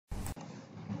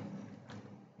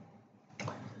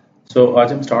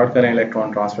आज हम स्टार्ट करें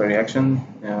इलेक्ट्रॉन ट्रांसफर रिएक्शन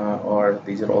और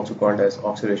these are also called as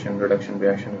oxidation reduction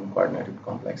reaction and coordinated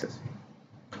complexes.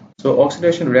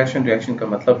 Oxidation reaction का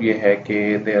मतलब ये है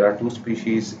कि देयर आर टू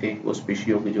स्पीशीज, एक वो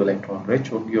स्पीशी होगी जो इलेक्ट्रॉन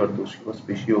रिच होगी और दूसरी वो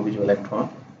स्पीशी होगी जो इलेक्ट्रॉन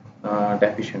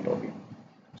डेफिशिएंट होगी.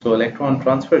 इलेक्ट्रॉन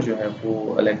ट्रांसफर जो है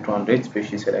वो इलेक्ट्रॉन रिच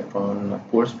स्पीशी से इलेक्ट्रॉन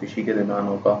पुअर स्पीशी के दरमियान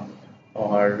होगा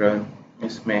और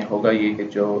इसमें होगा ये कि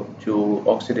जो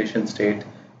ऑक्सीडेशन स्टेट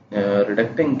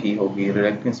रिडक्टिंग की होगी,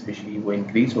 रिडक्टिंग स्पीशी वो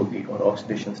इंक्रीज होगी और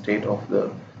oxidation state of the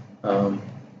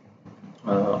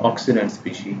oxidant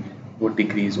species वो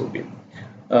डिक्रीज होगी.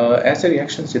 ऐसे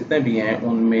रिएक्शंस जितने भी हैं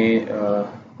उनमें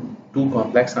टू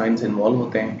कॉम्प्लेक्स आयंस इन्वॉल्व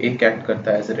होते हैं. एक एक्ट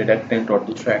करता है एज ए रिडक्टेंट और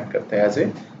दूसरा एक्ट करता है as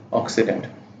a oxidant.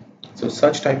 So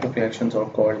such type of reactions are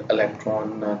called electron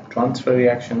transfer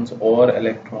reactions or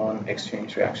electron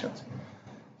exchange reactions.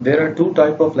 There are two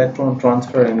type of electron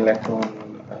transfer and electron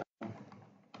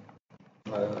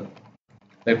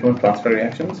transfer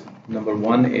reactions. Number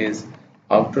one is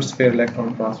outer sphere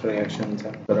electron transfer reactions,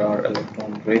 and there are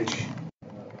electron rich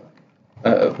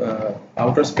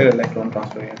outer sphere electron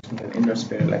transfer reactions and inner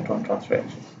sphere electron transfer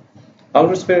reactions.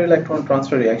 Outer sphere electron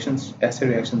transfer reactions ऐसे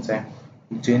reactions हैं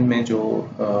जिनमें जो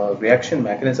reaction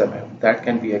mechanism है that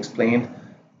can be explained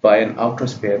bye N outer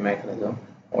sphere mechanism,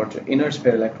 और जो inner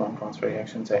sphere electron transfer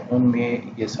reactions है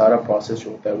उनमें ये सारा प्रोसेस जो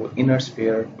होता है वो इनर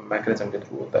स्फीयर मैकेनिज्म के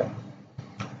थ्रू होता है.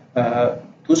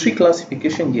 दूसरी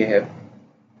क्लासिफिकेशन ये है,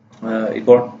 एक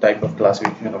और type of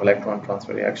classification of electron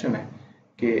transfer reaction है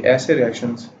कि ऐसे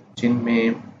रिएक्शंस जिनमें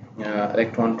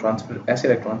इलेक्ट्रॉन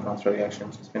ट्रांसफर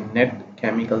रिएक्शंस जिसमें नेट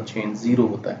केमिकल चेंज जीरो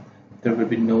होता है, there will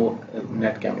be no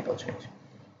net chemical change.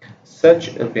 Such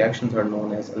reactions are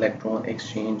known as electron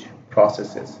exchange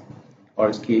processes. और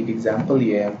इसकी एक एग्जांपल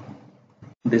ये है,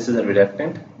 this is a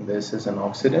reductant, this is an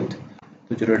oxidant.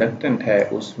 तो जो reductant है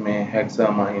उसमें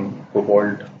hexammine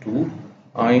cobalt 2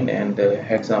 ion and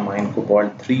hexammine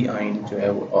cobalt 3 ion जो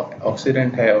है वो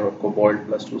oxidant है और cobalt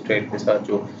plus 2 स्टेट के साथ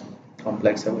जो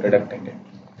कॉम्प्लेक्स है वो reductant है.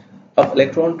 अब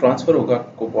इलेक्ट्रॉन ट्रांसफर होगा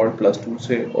कोबाल्ट प्लस 2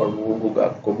 से और वो होगा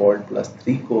कोबाल्ट प्लस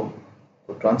 3 को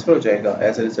ट्रांसफर हो जाएगा.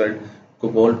 As a result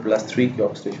cobalt plus 3 की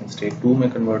ऑक्सीडेशन स्टेट 2 में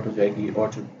कन्वर्ट हो जाएगी और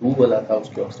जो 2 वाला था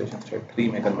उसकी ऑक्सीडेशन स्टेट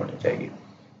 3 में कन्वर्ट हो जाएगी.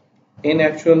 इन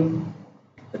एक्चुअल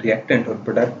रिएक्टेंट और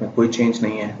प्रोडक्ट में कोई चेंज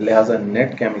नहीं है, लिहाजा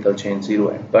नेट केमिकल चेंज जीरो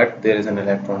है, but there is an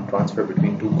electron transfer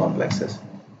between two complexes.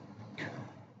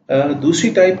 दूसरी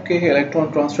टाइप के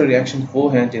इलेक्ट्रॉन ट्रांसफर रिएक्शन वो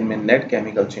हैं जिनमें नेट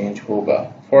केमिकल चेंज होगा.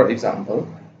 फॉर एग्जांपल,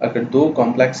 अगर दो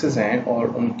कॉम्प्लेक्सेस हैं और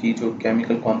उनकी जो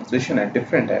केमिकल कॉम्पोजिशन है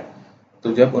डिफरेंट है,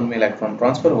 तो जब उनमें इलेक्ट्रॉन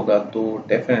ट्रांसफर होगा तो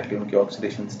डेफिनेटली उनकी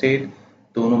ऑक्सीडेशन स्टेट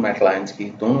दोनों मेटल आयंस की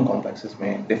दोनों कॉम्प्लेक्सेस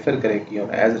में डिफर करेगी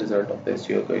और as result of this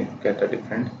you are going to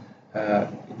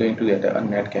get a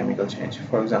net chemical change.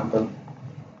 For example,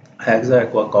 hexa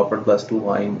aqua copper plus 2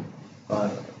 ion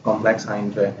complex ion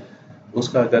जो है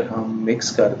उसका अगर हम मिक्स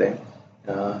कर दें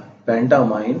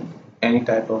पेंटामाइन any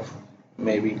type of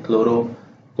may be chloro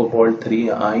cobalt 3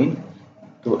 ion,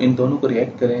 तो इन दोनों को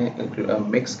रिएक्ट करें,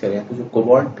 मिक्स करें, तो जो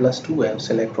कोबाल्ट प्लस 2 है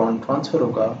उससे इलेक्ट्रॉन ट्रांसफर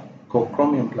होगा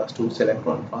क्रोमियम प्लस 2 से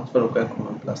इलेक्ट्रॉन ट्रांसफर होगा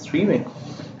क्रोमियम प्लस 3 में,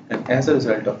 and as a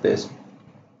result of this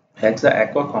hexa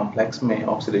aqua complex में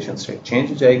ऑक्सीडेशन स्टेट चेंज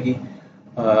हो जाएगी,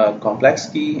 कॉम्प्लेक्स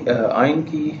की आयन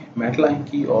की, मेटल आयन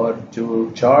की, और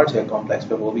जो चार्ज है कॉम्प्लेक्स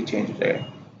पे वो भी चेंज हो जाएगा.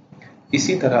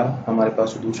 इसी तरह हमारे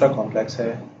पास जो दूसरा कॉम्प्लेक्स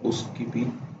है उसकी भी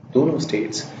दोनों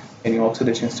स्टेट्स यानी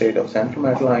oxidation state of central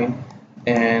metal ion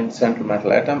and central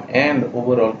metal atom and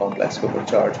overall complex के ऊपर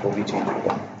चार्ज वो भी चेंज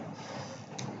होगा.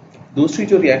 दूसरी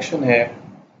जो रिएक्शन है,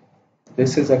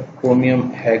 this is a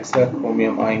chromium hexa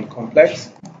chromium ion complex.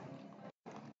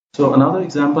 So another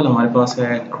example हमारे पास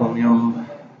है क्रोमियम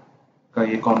का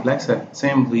ये कॉम्प्लेक्स है,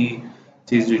 सेम वही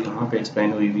चीज जो यहाँ पे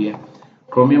एक्सप्लेन हुई है.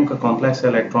 क्रोमियम का कॉम्प्लेक्स है,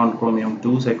 इलेक्ट्रॉन क्रोमियम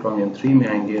 2 से क्रोमियम 3 में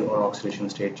आएंगे और ऑक्सीडेशन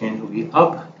स्टेट चेंज होगी.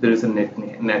 अब there is a net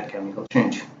chemical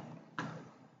change.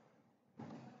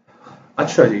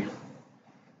 अच्छा जी,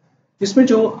 इसमें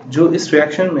जो इस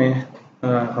रिएक्शन में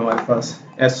हमारे पास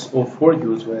SO4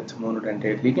 यूज हुआ है, इट्स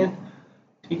मोनोडेंटेट लिगेंड.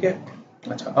 ठीक है.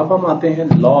 अच्छा, अब हम आते हैं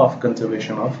law of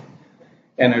conservation of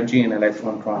energy in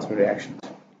electron transfer reactions.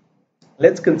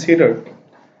 Let's consider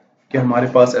कि हमारे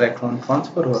पास इलेक्ट्रॉन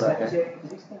ट्रांसफर हो रहा है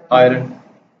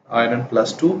आयरन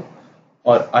प्लस 2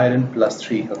 और आयरन प्लस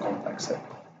 3 का कॉम्प्लेक्स है.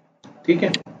 ठीक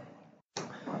है.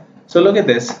 सो लुक एट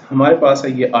दिस, हमारे पास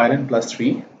है ये आयरन प्लस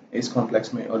 3 इस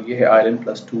कॉम्प्लेक्स में और ये है आयरन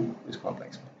प्लस 2 इस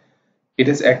कॉम्प्लेक्स में. It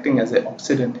is acting as a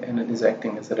oxidant and it is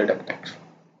acting as a reductant.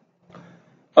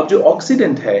 अब जो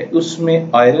ऑक्सीडेंट है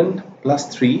उसमें आयरन प्लस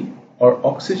 3 और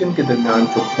ऑक्सीजन के दरमियान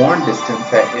जो बॉन्ड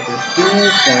डिस्टेंस है it is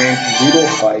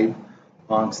 2.05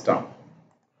 angstrom.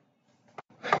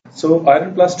 So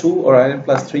iron plus 2 और आयरन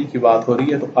प्लस 3 की बात हो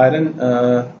रही है, तो आयरन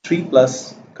 3 प्लस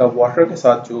का वाटर के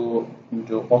साथ जो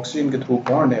जो ऑक्सीजन के थ्रू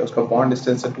बॉन्ड है उसका बॉन्ड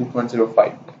डिस्टेंस है 2.05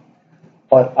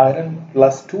 और आयरन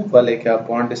प्लस 2 वाले का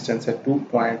बॉन्ड डिस्टेंस है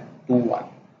 2.21.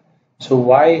 So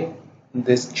why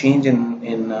this change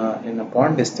in a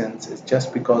bond distance is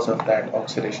just because of that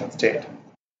oxidation state.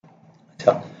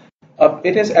 अच्छा, अब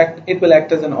it will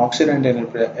act as an oxidant and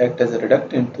it will act as a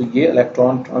reductant, तो ये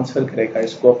electron transfer करेगा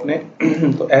इसको अपने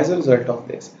तो as a result of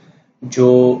this जो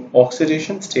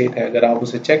oxidation state है अगर आप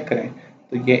उसे चेक करें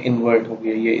तो ये इन्वर्ट हो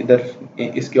गया, ये इधर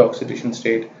इसकी ऑक्सीडेशन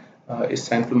स्टेट इस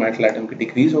सेंट्रल मेटल एटम की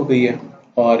डिक्रीज हो गई है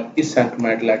और इस सेंट्रल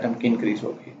मेटल एटम की इंक्रीज हो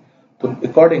गई, तो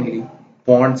अकॉर्डिंगली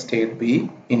बॉन्ड स्टेट भी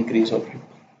इंक्रीज होगी.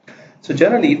 सो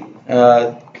जनरली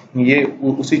ये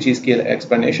उसी चीज की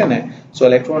एक्सप्लेनेशन है. सो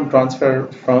electron transfer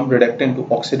from reductant to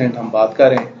oxidant हम बात कर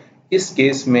रहे हैं. इस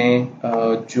केस में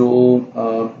जो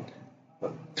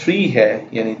 3 है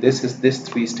यानी this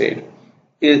 3 state,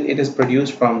 it is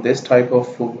produced from this type of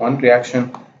one reaction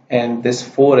and this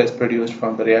 4 is produced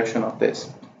from the reaction of this.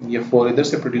 ये 4 इधर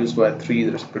से प्रोड्यूस हुआ है, 3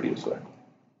 इधर से प्रोड्यूस हुआ है.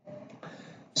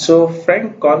 सो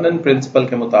फ्रैंक कॉर्नन प्रिंसिपल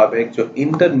के मुताबिक जो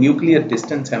इंटर न्यूक्लियर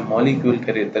डिस्टेंस है मॉलिक्यूल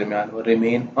के दरमियान वो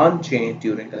remain unchange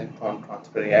during electron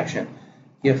transfer reaction.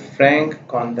 ये फ्रैंक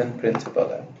कॉर्नन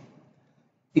प्रिंसिपल है.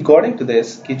 अकॉर्डिंग टू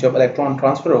दिस कि जब इलेक्ट्रॉन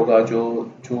ट्रांसफर होगा जो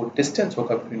जो डिस्टेंस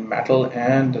होगा between metal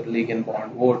and ligand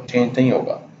bond वो चेंज नहीं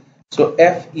होगा. सो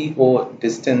FeO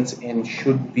distance in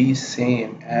should be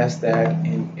same as that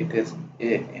in it is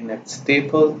in its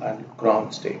stable and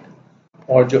ground state.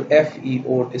 और जो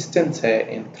FeO डिस्टेंस है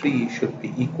इन 3 should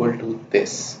be equal to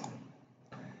this.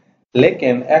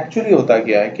 लेकिन actually होता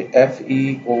क्या है कि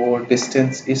FeO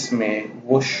डिस्टेंस इसमें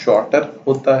वो शॉर्टर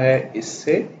होता है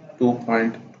इससे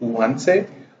 2.21 से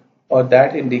और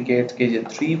दैट इंडिकेट्स कि ये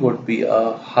 3 would be a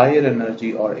higher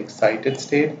energy और excited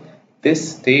state. This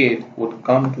state would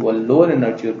come to a lower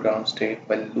energy or ground state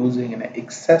by losing an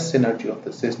excess energy of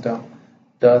the system,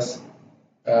 thus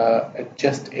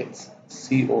adjust its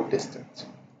CO distance.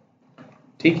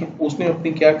 ठीक है, उसने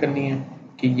अपनी क्या करनी है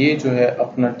कि ये जो है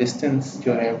अपना डिस्टेंस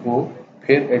जो है वो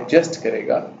फिर एडजस्ट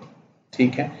करेगा,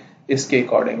 ठीक है, इसके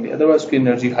अकॉर्डिंगली, अदरवाइज उसकी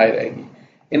एनर्जी हाई रहेगी.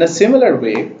 इन अ सिमिलर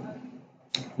वे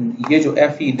ये जो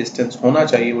Fe डिस्टेंस होना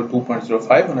चाहिए वो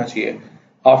 2.05 होना चाहिए.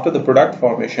 After the product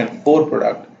formation 4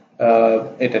 product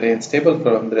it attains stable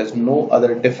form. There is no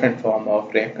other different form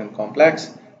of reactant complex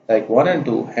like 1 and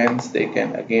 2, hence they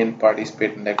can again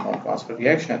participate in electron transfer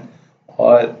reaction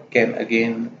or can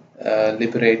again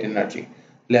liberate energy.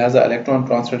 लिहाजा electron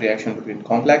transfer reaction between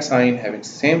complex ion having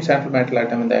same central metal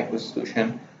atom in the aqueous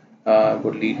solution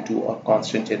would lead to a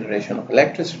constant generation of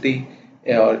electricity.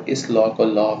 और इस law को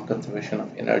law of conservation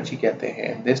of energy कहते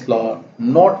हैं. This law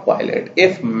not violet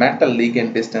if metal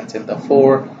ligand distance in the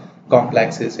 4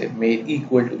 complexes is made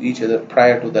equal to each other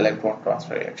prior to the electron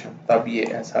transfer reaction. तब ये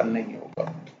ऐसा नहीं होगा.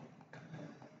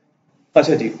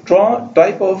 अच्छा जी,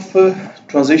 type of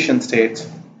transition states.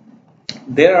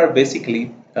 There are basically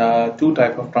 2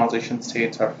 type of transition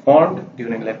states are formed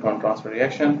during electron transfer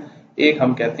reaction. एक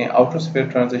हम कहते हैं outer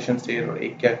sphere transition state और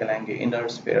एक क्या कहलाएंगे inner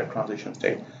sphere transition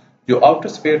state. जो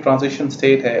outer sphere transition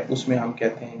state है उसमें हम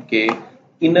कहते हैं कि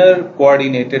inner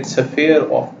coordinated sphere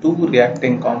of 2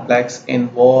 reacting complex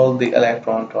involve the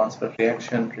electron transfer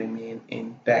reaction remain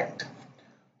intact.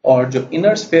 और जो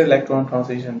inner sphere electron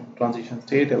transition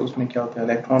state है उसमें क्या होता है,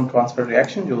 electron transfer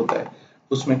reaction जो होता है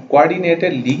उसमें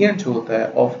coordinated ligand जो होता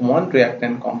है of one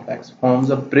reactant complex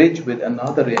forms a bridge with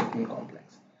another reactant complex.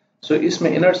 So इसमें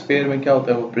inner sphere में क्या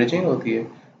होता है, वो bridging होती है.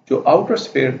 जो outer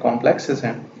sphere complexes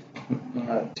हैं,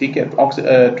 ठीक है,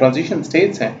 transition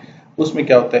states हैं, उसमें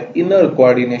क्या होता है, inner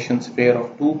coordination sphere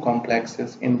of 2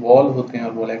 complexes involve होते हैं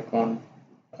और वो इलेक्ट्रॉन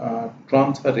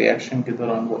ट्रांसफर रिएक्शन के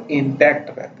दौरान वो इंटैक्ट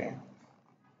रहते हैं.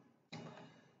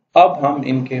 अब हम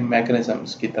इनके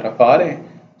मैकेनिज्म्स की तरफ आ रहे हैं.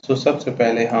 सो सबसे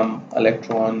पहले हम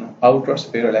electron outer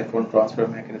sphere electron transfer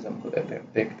mechanism को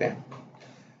देखते हैं.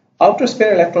 Outer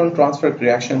sphere electron transfer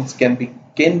reactions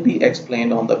can be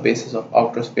explained on the basis of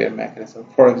outer sphere mechanism.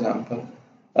 For example,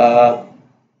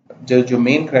 जो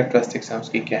मेन कैरेक्टरिस्टिक्स हैं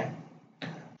उसकी क्या है.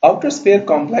 आउटर स्फीयर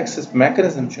कॉम्प्लेक्सेस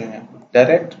मैकेनिज्म जो है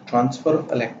डायरेक्ट ट्रांसफर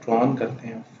ऑफ इलेक्ट्रॉन करते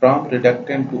हैं फ्रॉम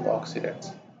रिडक्टेंट टू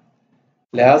ऑक्सीडेंट्स.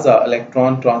 लिहाजा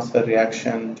इलेक्ट्रॉन ट्रांसफर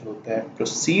रिएक्शन जो होता है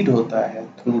प्रोसीड होता है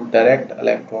through direct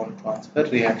electron transfer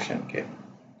reaction के.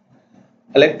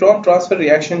 इलेक्ट्रॉन ट्रांसफर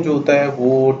रिएक्शन जो होता है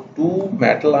वो 2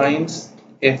 metal ions,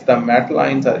 if the metal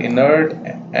ions are inert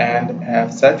and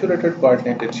have saturated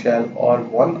coordinated shell, or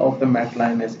one of the metal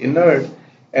ion is inert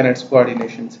and its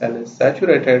coordination cell is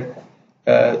saturated,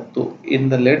 तो in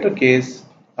the later case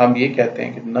हम ये कहते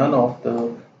हैं कि none of the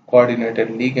coordinated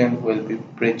ligand will be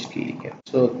bridged ligand.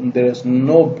 So there is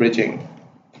no bridging.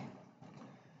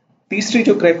 तीसरी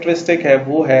जो characteristic है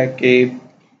वो है कि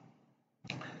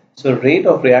rate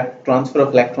of transfer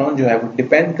of electron जो है वो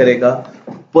डिपेंड करेगा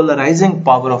polarising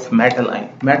power of metal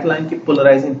ion की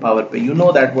पोलराइजिंग पावर पे. You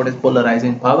know that what is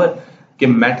polarising power, कि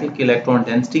मेटल की इलेक्ट्रॉन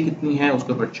डेंसिटी कितनी है,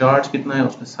 उसके ऊपर चार्ज कितना है,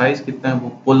 उसका साइज कितना है, वो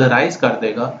पोलराइज कर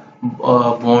देगा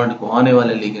बॉन्ड को, आने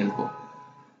वाले लिगेंड को.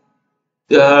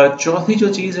 चौथी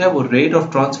जो चीज है वो rate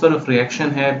of transfer of reaction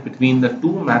है between the two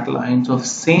metal ions of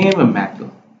same metal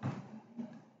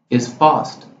is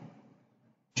fast.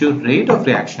 जो रेट ऑफ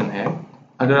रिएक्शन है,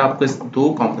 अगर आपके दो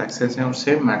कॉम्प्लेक्सेस हैं और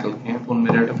सेम मेटल के हैं तो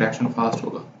उनमें रेट ऑफ रिएक्शन फास्ट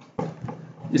होगा.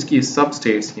 इसकी सब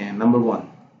स्टेट्स ये हैं. नंबर 1,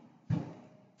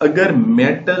 अगर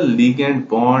metal ligand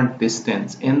bond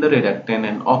distance in the reductant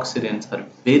and oxidants are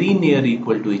very near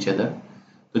equal to each other,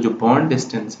 तो जो बॉन्ड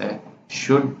डिस्टेंस है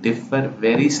should differ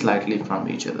very slightly from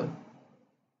each other.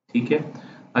 ठीक है,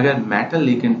 अगर मेटल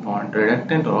लिगेंड बॉन्ड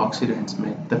रिडक्टेंट और ऑक्सीडेंट्स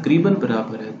में तकरीबन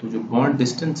बराबर है तो जो बॉन्ड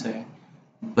डिस्टेंस है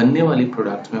बनने वाली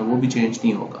प्रोडक्ट्स में वो भी चेंज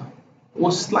नहीं होगा,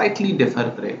 वो स्लाइटली डिफर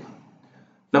करेगा.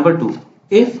 Number 2,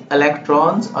 if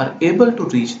electrons are able to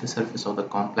reach the surface of the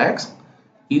complex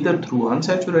either through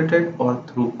unsaturated or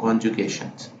through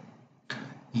conjugations,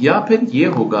 या फिर ये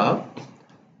होगा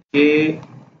कि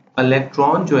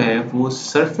इलेक्ट्रॉन जो है वो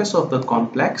सरफेस ऑफ द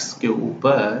कॉम्प्लेक्स के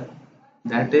ऊपर,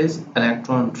 दैट इज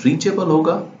इलेक्ट्रॉन रीचेबल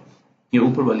होगा. ये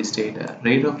ऊपर वाली स्टेट है.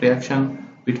 Rate of reaction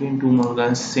between two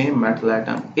molecules same metal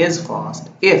atom is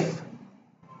fast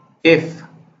if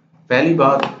पहली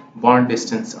बात बॉन्ड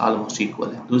डिस्टेंस ऑलमोस्ट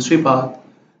इक्वल है. दूसरी बात,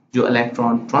 जो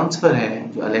इलेक्ट्रॉन ट्रांसफर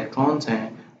है, जो इलेक्ट्रॉन्स हैं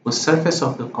वो सरफेस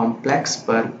ऑफ द कॉम्प्लेक्स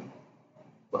पर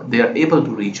they are able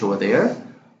to reach over there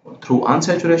through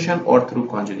unsaturation और थ्रू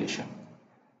कॉन्जुगेशन.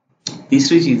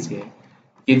 तीसरी चीज ये है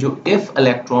कि जो if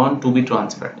electron to be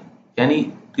transferred, यानी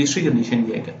तीसरी कंडीशन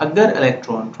ये है कि अगर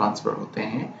इलेक्ट्रॉन ट्रांसफर होते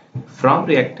हैं from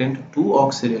reactant to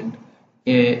oxidant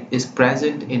is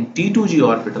present in T2g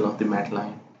orbital of the metal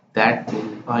ion, that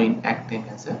will ion acting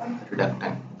as a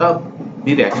reductant, तब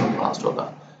भी रिएक्शन फास्ट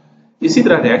होगा. इसी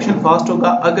तरह रिएक्शन फास्ट होगा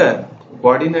अगर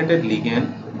कोऑर्डिनेटेड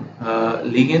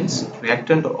लिगेंड्स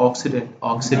रिएक्टेंट और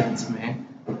ऑक्सीडेंट्स में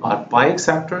are pi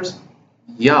acceptors,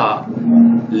 या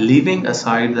leaving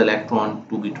aside the electron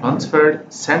to be transferred,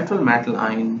 central metal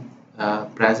ion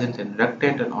present in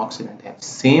reductant and oxidant have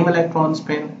same electron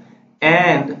spin,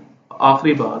 and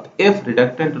आखिरी बात, if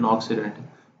reductant and oxidant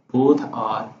both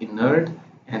are inert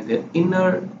and their inner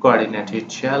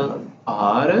coordinated shell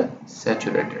are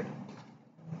saturated.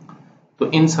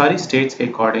 तो इन सारी states के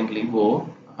accordingly वो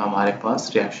हमारे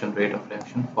पास reaction rate of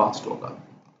reaction fast होगा.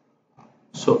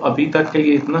 सो अभी तक के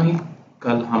लिए इतना ही.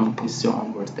 कल हम इससे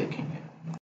ऑनवर्ड्स देखेंगे.